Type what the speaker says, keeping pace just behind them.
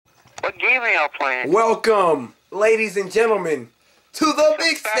What game are y'all playing? Welcome, ladies and gentlemen, to the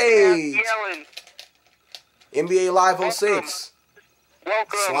big stage. NBA Live 06.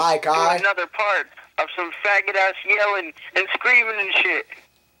 Welcome Sly Kai. to another part of some faggot ass yelling and screaming and shit.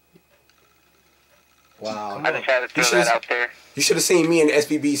 Wow. I just had to throw that out there. You should have seen me and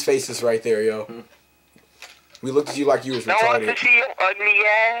SBB's faces right there, yo. We looked at you like you was retarded. I want to see your ugly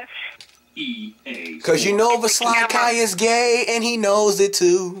ass. EA. Cause you know the Sly Kai is gay and he knows it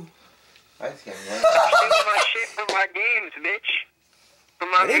too. I'm stealing my shit from my games, bitch.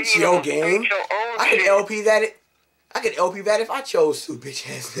 From my It's videos. your game. Your own I could shit. LP that. I could LP that if I chose to, bitch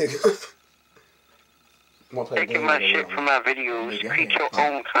ass nigga. Taking my shit from my videos. Create your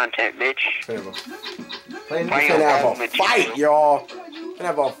own content, bitch. We're gonna have a fight, y'all. We're gonna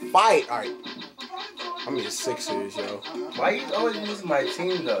have a fight. Alright. I'm in the Sixers, yo. Why you always using my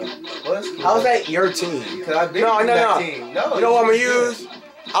team, though? How's that your team? Because I've been using that team. No, you know what I'm gonna use?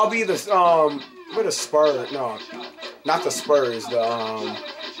 I'll be the, with the Spurs. No. Not the Spurs. The,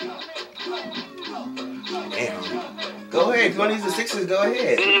 damn. Go ahead. If you want to use the Sixers, go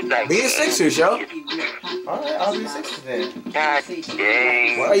ahead. Be the Sixers, yo. Alright, I'll be the Sixers then. God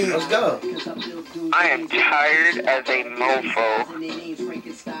dang. What are you? Let's go. I am tired as a mofo.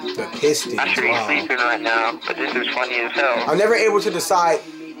 The Pistons. I should be sleeping right now, but this is funny as hell. I'm never able to decide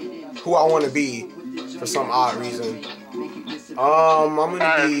who I want to be for some odd reason. I'm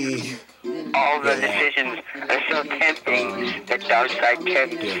gonna be. All the decisions are so tempting. The dark side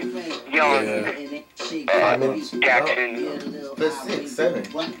kept young Jackson. Let's 6, 7.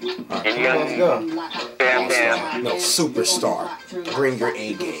 And young Let's go. Bam Bam. No, superstar. Bring your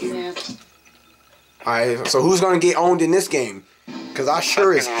A game. Alright, so who's gonna get owned in this game? Because I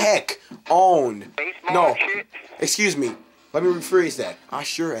sure as heck owned. No, excuse me. Let me rephrase that. I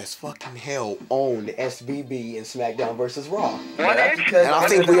sure as fucking hell owned SBB in SmackDown vs. Raw. What if? And I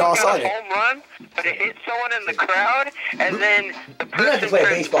think we all saw it. Home run, but it hit someone in the crowd, and then the We have to person play a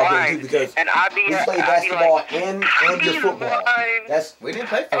turns baseball game blind, too because and I'd be we play like, basketball and just football. That's We didn't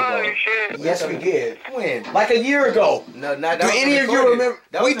play football. oh shit. yes we did. When? Like a year ago. No, not Do that. any of you remember?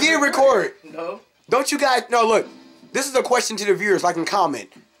 We did record. No. Don't you guys? No, look. This is a question to the viewers. Like and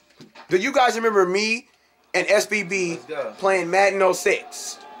comment. Do you guys remember me and SBB playing Madden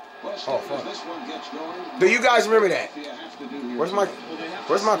 06? Oh fuck. Do you guys remember that? Where's my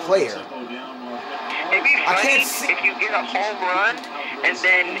player? It'd be I funny can't see. if you get a home run and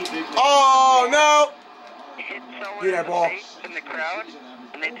then Oh no! hit someone Get that in the ball. face in the crowd,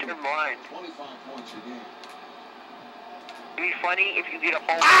 and they turn blind. It'd be funny if you get a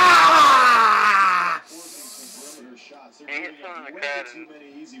home Ah! run and hit someone in the crowd and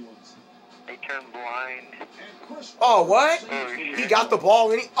they turn blind. Oh what? Oh shit. He got the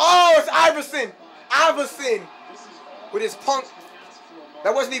ball and he. Oh, it's Iverson! Iverson! With his punk.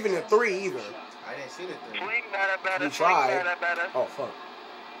 That wasn't even a 3 either. I didn't see the 3. Swing, batter, batter, He swing, tried. batter, batter. Oh fuck.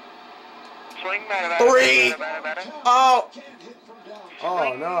 Swing, batter, batter, 3. batter, batter, batter. Oh. Oh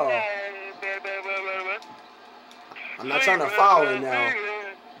Swing, no. batter, batter, batter, batter. I'm not trying to foul him now.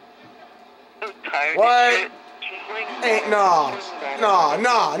 I'm tired What? of shit. Swing, Ain't batter, no. swing, batter,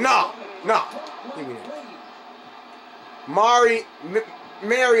 No. Give me that.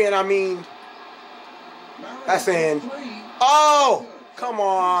 Marion, I mean. That's in. Oh! Come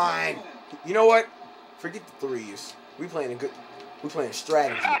on. You know what? Forget the 3s. We playing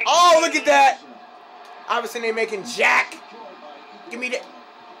strategy. Oh, look at that! Iverson ain't making jack. Give me that.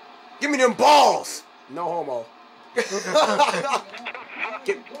 Give me them balls. No homo. Hey,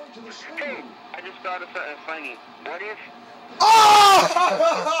 I just thought of something funny. What if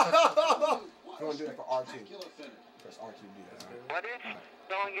Oh! You want to do that for R2? Press R2 to do that. What if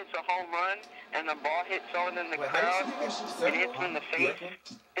someone gets a home run and the ball hits someone in the crowd and hits them in the face?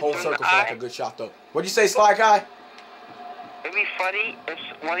 Whole hits them in circle the for like eye? a good shot though. What'd you say, Sly Kai? It'd be funny if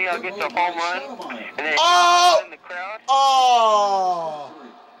one of y'all gets a home run and then Oh! hits in the crowd. Oh!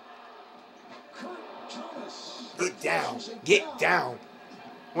 Get down. Get down.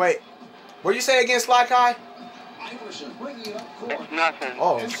 Wait. What'd you say against Sly Kai? It's nothing.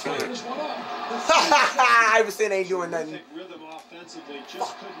 Oh, shit. Iverson ain't doing nothing.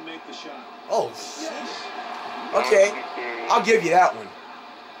 Oh, shit. Okay. I'll give you that one.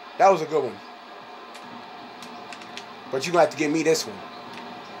 That was a good one. But you're going to have to give me this one.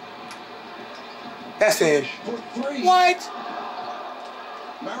 That's in. What?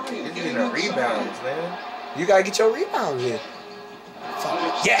 You're getting the rebounds, man. You got to get your rebounds in.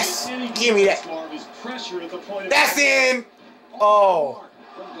 Yes. Give me that. That's in. Oh.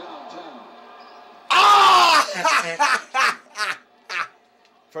 Ah!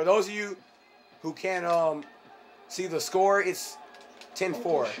 For those of you who can't see the score, it's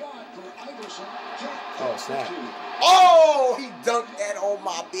 10-4. Oh, snap. Oh, he dunked that on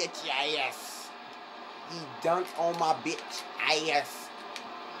my bitch ass. He dunked on my bitch ass.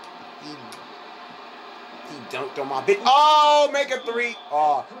 He dunked on my bitch. Oh, make a 3.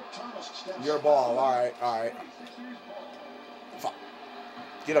 Oh, your ball. All right, all right. Fuck.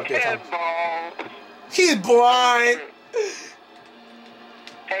 Get up there, Tom. He's blind.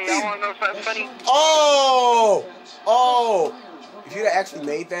 Hey, y'all want to know something funny? Oh, oh. If you'd have actually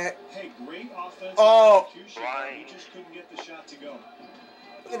made that. Oh.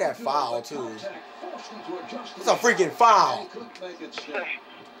 Look at that foul, too. It's a freaking foul.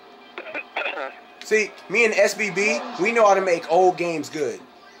 See, me and SBB, we know how to make old games good.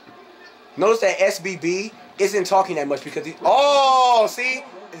 Notice that SBB isn't talking that much because he... Oh, see?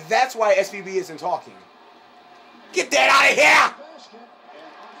 That's why SBB isn't talking. Get that out of here!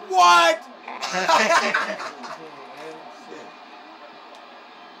 What?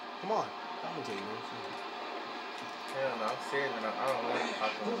 Come on. I'm gonna tell you. Hell no, I'm serious, and I don't want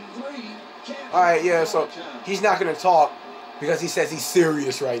to talk. Alright, yeah, so he's not gonna talk because he says he's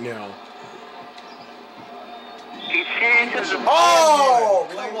serious right now. He's serious. Oh,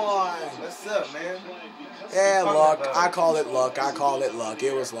 come on. What's up, man? Yeah, luck. I call it luck. I call it luck.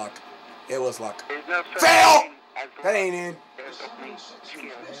 It was luck. It was luck. No Fail! That ain't in.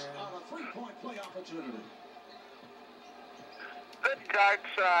 The dark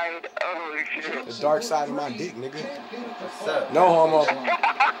side. Oh, shit. The dark side of my dick, nigga. What's up? No homo.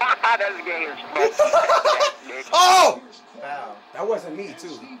 That's gay as fuck. Oh! Foul. That wasn't me,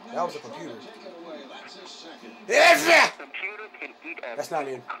 too. That was a computer. Computer can eat a... That's not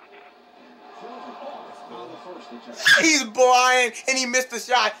in. He's blind and he missed the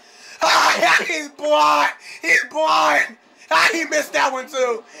shot. He's blind. He's blind. He missed that one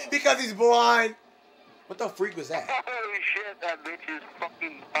too because he's blind. What the freak was that? Oh shit, that bitch is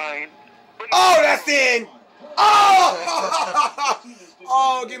fucking fine. Oh, that's in. Oh!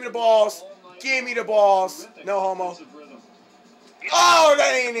 Oh, give me the balls. Give me the balls. No homo. Oh,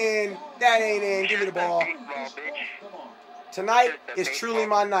 that ain't in. That ain't in. Give me the ball. Tonight is truly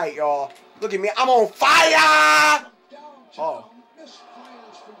my night, y'all. Look at me. I'm on fire. Oh.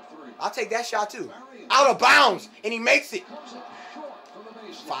 I'll take that shot, too. Out of bounds. And he makes it.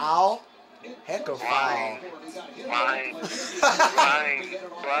 Foul. Heck of foul. Fine.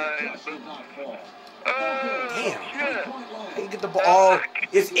 Damn. How you get the ball? Oh,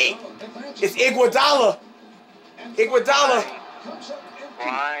 it's Iguodala. Iguodala.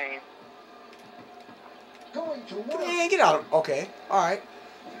 Fine. Man, get out of... Okay. All right.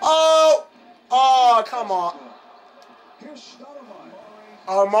 Oh. Oh, come on.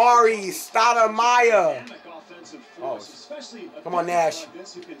 Amari Stoudemire. Oh. Come on, Nash.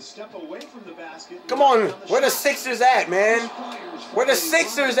 Come on. Where the Sixers at, man? Where the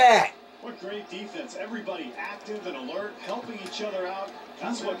Sixers at? What great defense. Everybody active and alert, helping each other out.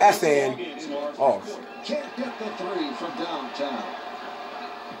 That's what in. Oh. Can't get the 3 from downtown.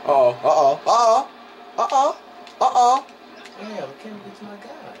 Uh-oh. Uh-oh. Uh-oh. Uh-oh. Uh-oh. Damn, I can't get to my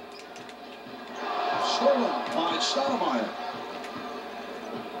guy. Stolen by Stoudemire.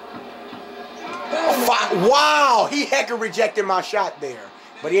 Wow, he hecka rejected my shot there.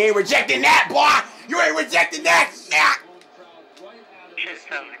 But he ain't rejecting that, boy. You ain't rejecting that shot.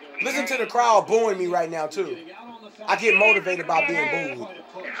 Listen to the crowd booing me right now, too. I get motivated by being booed.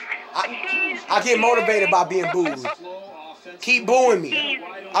 I get motivated by being booed. Keep booing me.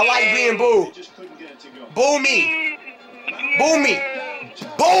 I like being booed. Boo me. Boo me.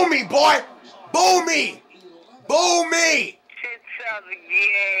 Boo me, boy. Boo me. Boo me.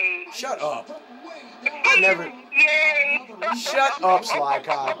 Shut up. I never. Shut up, Sly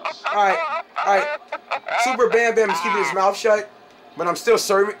Kai. Alright. Alright. Super Bam Bam is keeping his mouth shut. But I'm still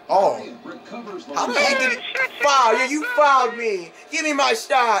serving. Oh. How the heck did it foul? Yeah, you fouled me. Give me my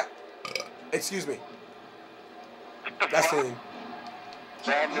shot. Excuse me. That's in.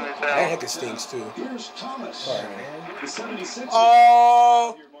 That heck it stinks too. Sorry, man.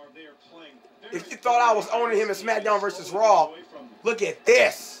 Oh. If you thought I was owning him in SmackDown vs. Raw, look at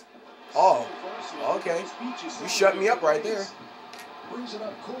this. Oh. Okay. You shut me up right there.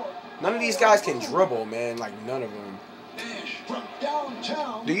 None of these guys can dribble, man. Like, none of them.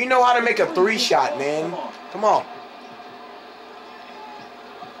 Do you know how to make a 3-shot, man? Come on.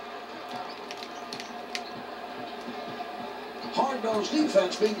 Hard-nosed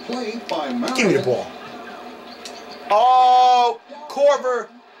defense being played by Marion. Give me the ball. Oh, Corver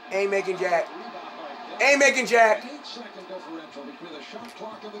ain't making jack. Ain't making jack. 8-second differential between the shot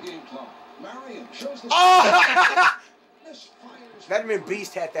clock and the game clock. Marion shows the Oh! That'd have been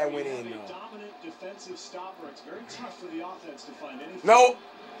Beast had that went in, though. Dominant defensive stopper. It's very tough for the offense to find anything. Nope.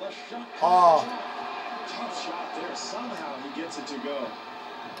 Oh. Tough shot there. Somehow he gets it to go.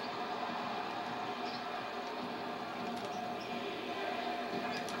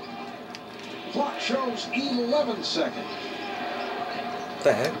 Clock shows 11 seconds. What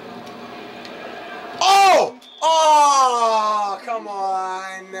the heck? Oh! Oh! Come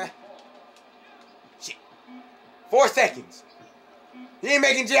on. Shit. 4 seconds. He ain't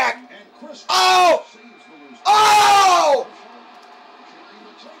making jack. Oh! Oh!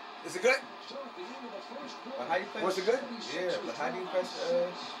 Is it good? But how you press? Was it good? Yeah, but how do you press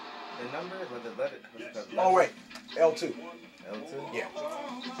the number? Let it. Oh, wait. L2. L2? Yeah.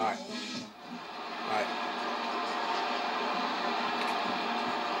 Alright. Alright.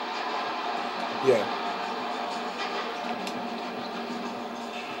 Yeah.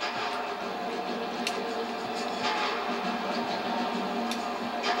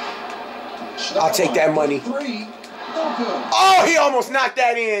 I'll take that money. Oh, he almost knocked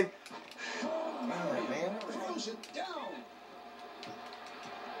that in.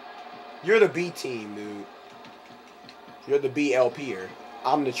 You're the B team, dude. You're the B LP'er.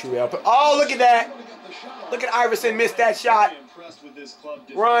 I'm the true LP. Oh, look at that. Look at Iverson miss that shot.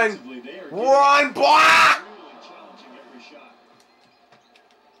 Run. Run, boy.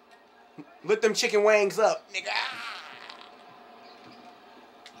 Lift them chicken wings up, nigga.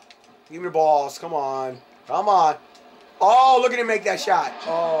 Give me the balls. Come on. Come on. Oh, look at him make that shot.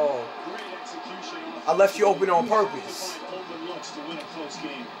 Oh. I left you open on purpose.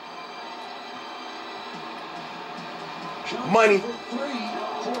 Money.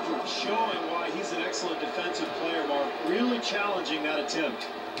 Showing why he's an excellent defensive player, Mark. Really challenging that attempt.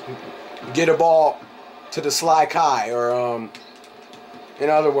 Get a ball to the Sly Kai, or in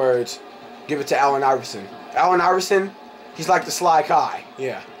other words, give it to Allen Iverson. Allen Iverson, he's like the Sly Kai.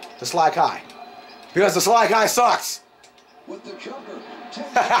 Yeah, the Sly Kai. Because the Sly Kai sucks. You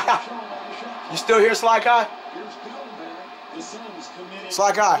still here, Sly Kai?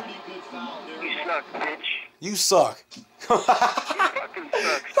 Sly Kai. You suck, bitch. You suck. You fucking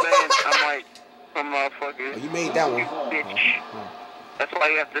suck, man. I'm like, some motherfucker. Oh, you made that one. Bitch. That's why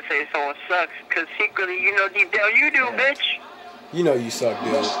you have to say someone sucks, because secretly you know deep down you do, bitch. You know you suck,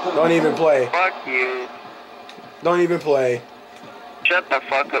 dude. Don't even play. Fuck you. Don't even play. Shut the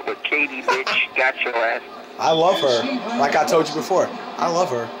fuck up with Katie, bitch. Got your ass. I love her. Like I told you before. I love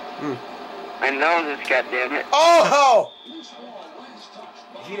her. I know this, goddammit. Oh!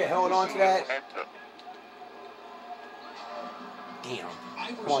 If he'd have held on to that. Damn.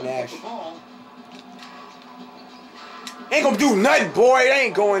 Come on, Ash. Ain't gonna do nothing, boy. It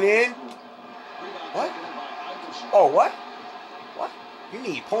ain't going in. What? Oh, what? What? You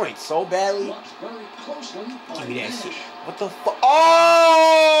need points so badly. Give me that shit. What the fuck?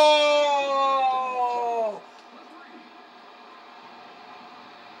 Oh!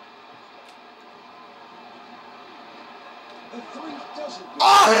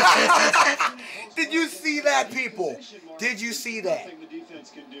 Oh! Did you see that, people? Did you see that?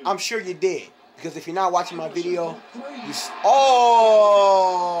 I'm sure you did. Because if you're not watching my video, you...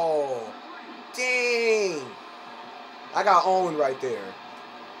 Oh! Dang! I got owned right there.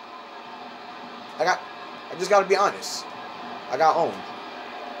 I just got to be honest. I got owned.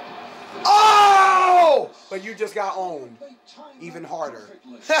 Oh! But you just got owned. Even harder.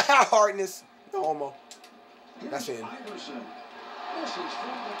 Hardness. No homo. That's it.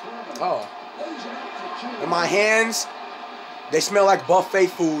 Oh. And my hands, they smell like buffet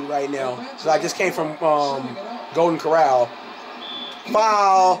food right now. So I just came from Golden Corral.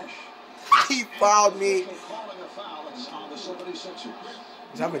 Foul. He fouled me.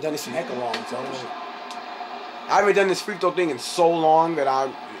 I haven't done this in heck of long. So I haven't done this free throw thing in so long that I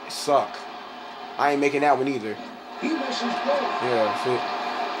suck. I ain't making that one either. Yeah, see.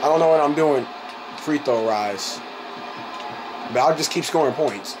 I don't know what I'm doing free throw rise. But I'll just keep scoring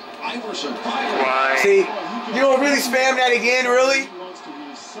points. Why? See, you don't really spam that again, really?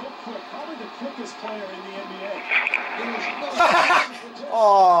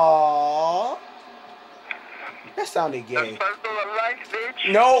 Aww. That sounded gay.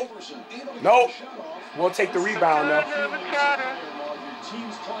 Nope. Nope. We'll take the rebound, though.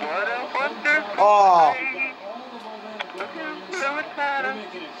 Oh.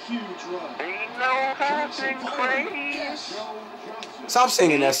 Stop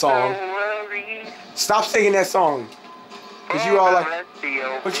singing that song. Stop singing that song. Because you all like,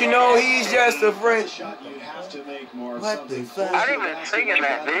 but you know he's just a friend. What the fuck? I didn't even sing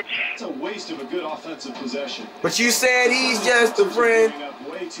that, bitch. It's a waste of a good offensive possession. But you said he's just a friend.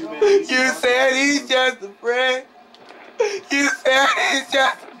 You said he's just a friend. You said it's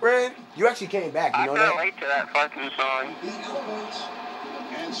just a friend. You actually came back, you I know can that? relate to that fucking song.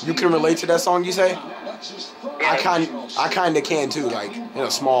 You can relate to that song, you say? Yeah. I kind of can too, like in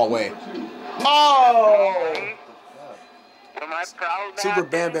a small way. Oh! Am I proud of that? Super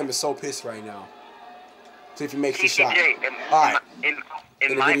Bam Bam is so pissed right now. See if he makes the shot. TCJ, All right. In In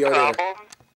the my video there. problem